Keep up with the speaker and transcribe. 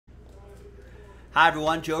Hi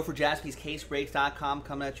everyone, Joe for JaspysCaseBreaks.com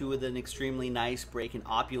coming at you with an extremely nice break, an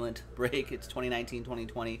opulent break. It's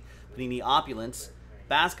 2019-2020 Panini Opulence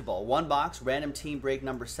Basketball. One box, random team break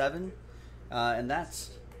number 7. And that's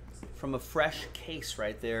from a fresh case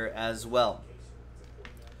right there as well.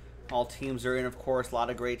 All teams are in, of course. A lot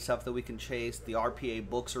of great stuff that we can chase. The RPA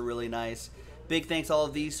books are really nice. Big thanks to all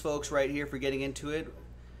of these folks right here for getting into it.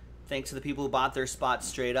 Thanks to the people who bought their spots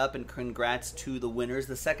straight up, and congrats to the winners.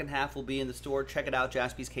 The second half will be in the store. Check it out,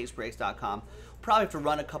 JaspysCaseBreaks.com. Probably have to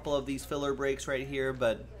run a couple of these filler breaks right here,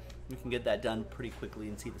 but we can get that done pretty quickly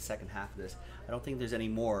and see the second half of this. I don't think there's any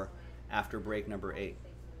more after break number 8.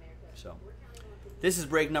 So this is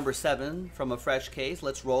break number 7 from a fresh case.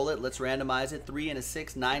 Let's roll it. Let's randomize it. 3 and a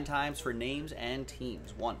 6, 9 times for names and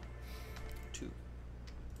teams. 1, 2, 3,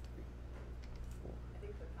 4,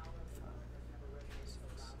 5, 6,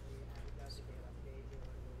 7,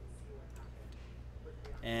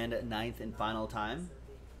 and 9th and final time.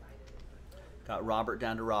 Got Robert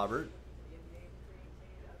down to Robert.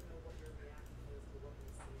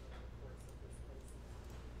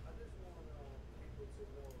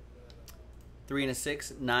 Three and a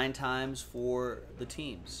 6, 9 times for the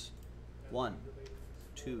teams. 1,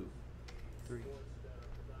 2, 3,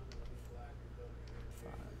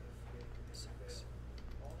 5, 6,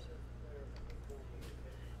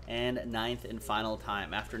 and 9th and final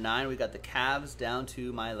time. After 9, we got the Cavs down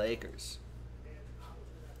to my Lakers.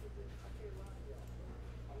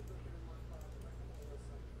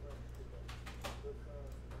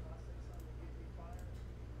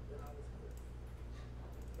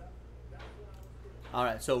 All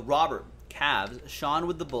right, so Robert, Cavs, Sean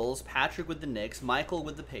with the Bulls, Patrick with the Knicks, Michael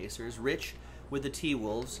with the Pacers, Rich with the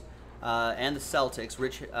T-Wolves, and the Celtics.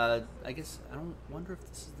 Rich, I guess, I don't wonder if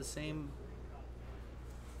this is the same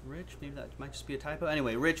Rich. Maybe that might just be a typo.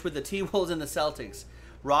 Anyway, Rich with the T-Wolves and the Celtics.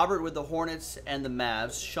 Robert with the Hornets and the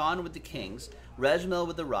Mavs. Sean with the Kings. Regmel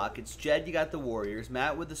with the Rockets. Jed, you got the Warriors.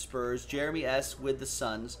 Matt with the Spurs. Jeremy S. with the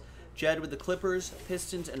Suns. Jed with the Clippers,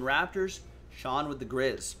 Pistons, and Raptors. Sean with the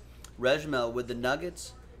Grizz. Regmel with the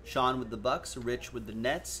Nuggets, Sean with the Bucks, Rich with the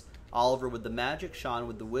Nets, Oliver with the Magic, Sean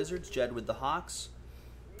with the Wizards, Jed with the Hawks.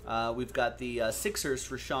 We've got the Sixers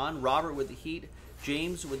for Sean, Robert with the Heat,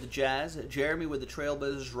 James with the Jazz, Jeremy with the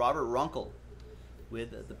Trailblazers, Robert Runkle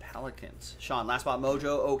with the Pelicans. Sean, Last Spot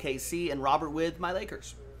Mojo, OKC, and Robert with my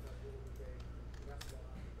Lakers.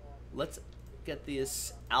 Let's get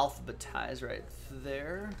this alphabetized right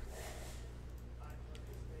there.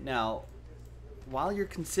 Now, while you're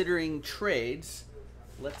considering trades,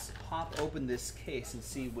 let's pop open this case and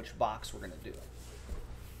see which box we're going to do.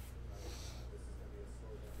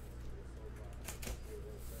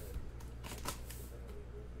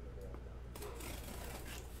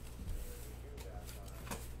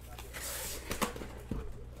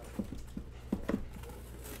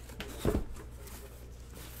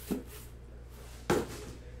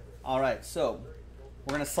 All right, so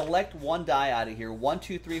we're going to select one die out of here. 1,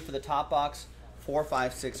 2, 3 for the top box. 4,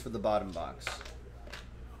 5, 6 for the bottom box.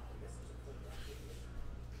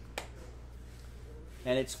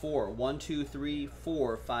 And it's 4. 1, 2, 3,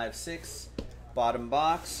 4, 5, 6. Bottom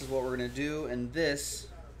box is what we're going to do. And this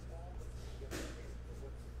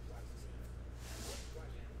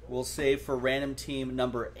we'll save for random team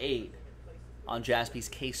number 8 on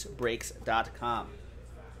JaspysCaseBreaks.com.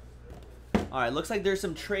 All right, looks like there's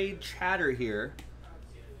some trade chatter here.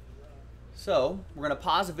 So we're going to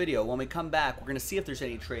pause the video. When we come back, we're going to see if there's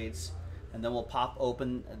any trades, and then we'll pop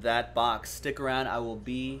open that box. Stick around. I will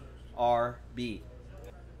BRB.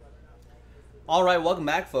 All right, welcome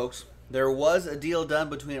back, folks. There was a deal done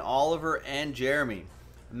between Oliver and Jeremy.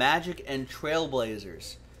 Magic and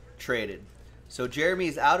Trailblazers traded. So Jeremy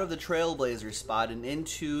is out of the Trailblazers spot and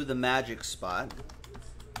into the Magic spot.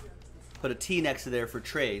 Put a T next to there for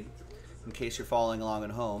trade, in case you're following along at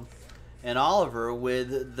home. And Oliver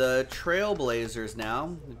with the Trailblazers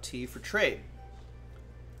now, the T for trade.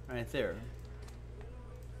 Right there.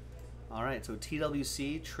 All right, so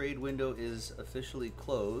TWC trade window is officially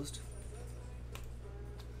closed.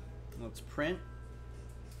 Let's print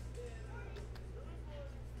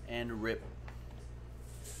and rip.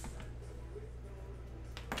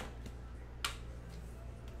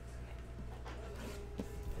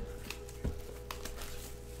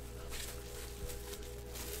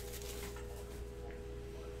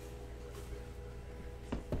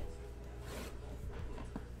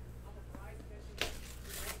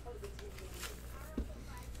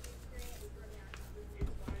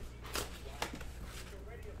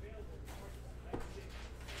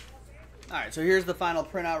 All right, so here's the final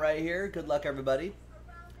printout right here. Good luck, everybody.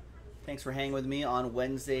 Thanks for hanging with me on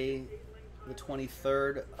Wednesday the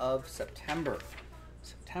 23rd of September.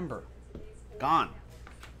 September. Gone.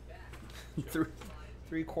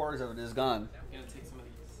 Three quarters of it is gone. I'm gonna take some of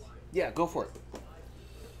these. Yeah, go for it.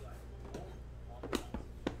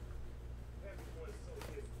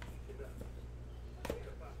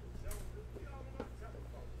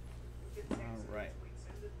 All right.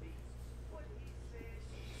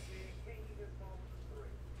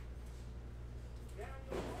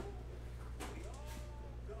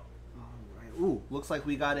 Ooh, looks like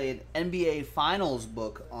we got an NBA Finals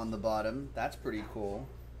book on the bottom. That's pretty cool.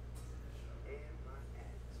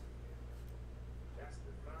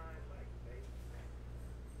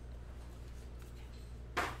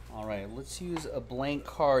 All right, let's use a blank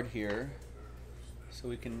card here so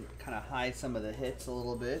we can kind of hide some of the hits a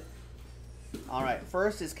little bit. All right,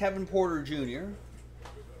 first is Kevin Porter Jr.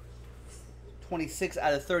 26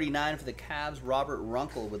 out of 39 for the Cavs. Robert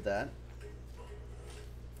Runkle with that.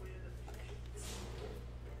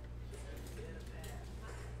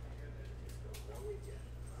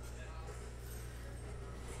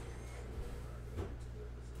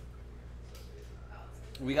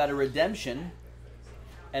 We got a redemption,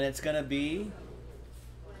 and it's going to be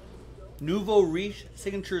Nouveau Riche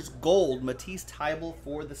Signatures Gold, Matisse Thybulle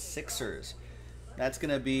for the Sixers. That's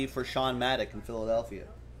going to be for Sean Maddock in Philadelphia.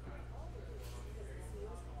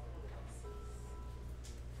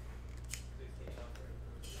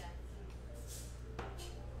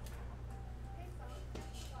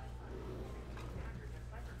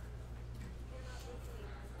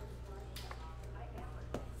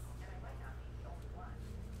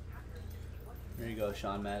 There you go,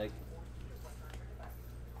 Sean Maddock.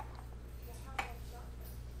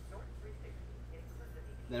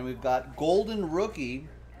 Then we've got Golden Rookie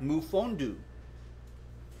Mufondu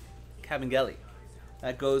Kabengele.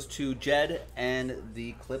 That goes to Jed and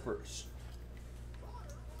the Clippers.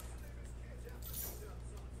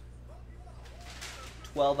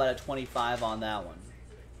 $12 out of 25 on that one.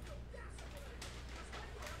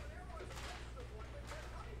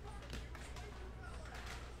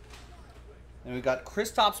 And we've got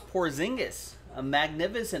Kristaps Porzingis, a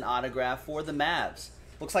magnificent autograph for the Mavs.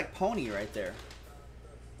 Looks like Pony right there.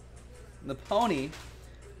 And the Pony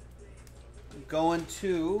going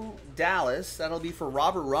to Dallas. That'll be for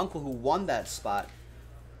Robert Runkle, who won that spot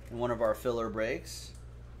in one of our filler breaks.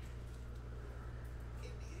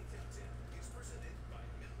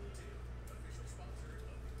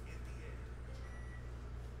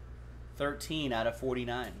 $13 out of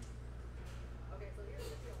 49.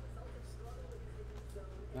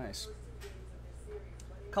 Nice.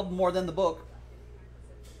 A couple more than the book.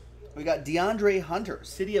 We got DeAndre Hunter,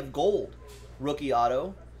 City of Gold, rookie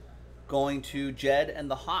auto, going to Jed and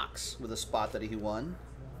the Hawks with a spot that he won.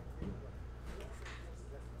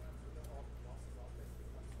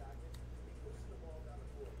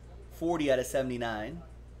 $40 out of 79.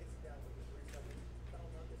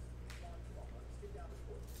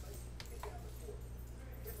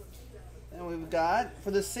 And we've got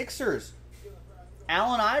for the Sixers,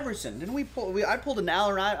 Allen Iverson. Didn't we pull? I pulled an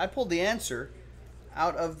Allen. I pulled the answer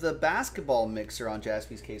out of the basketball mixer on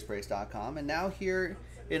jaspyscasebreaks.com, and now here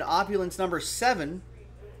in Opulence number 7,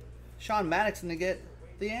 Sean Maddock's gonna get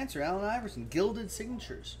the answer. Allen Iverson, gilded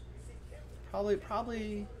signatures.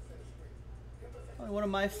 Probably one of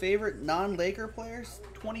my favorite non-Laker players.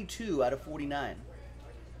 22 out of 49.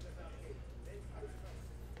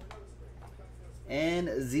 And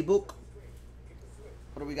Z-Book.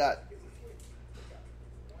 What do we got?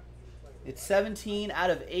 It's 17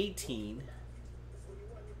 out of 18.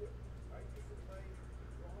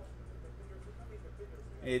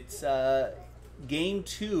 It's game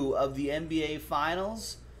 2 of the NBA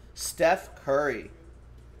Finals. Steph Curry.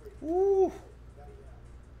 Woo!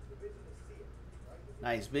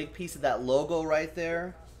 Nice. Big piece of that logo right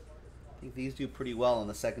there. I think these do pretty well on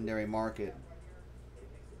the secondary market.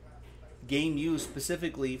 Game used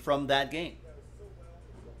specifically from that game.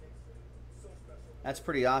 That's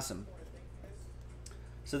pretty awesome.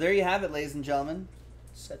 So there you have it, ladies and gentlemen.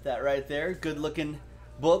 Set that right there. Good looking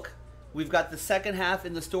book. We've got the second half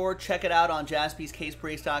in the store. Check it out on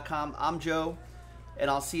jaspyscasebreaks.com. I'm Joe,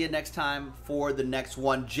 and I'll see you next time for the next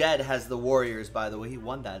one. Jed has the Warriors, by the way. He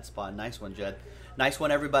won that spot. Nice one, Jed. Nice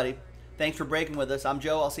one, everybody. Thanks for breaking with us. I'm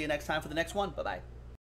Joe. I'll see you next time for the next one. Bye-bye.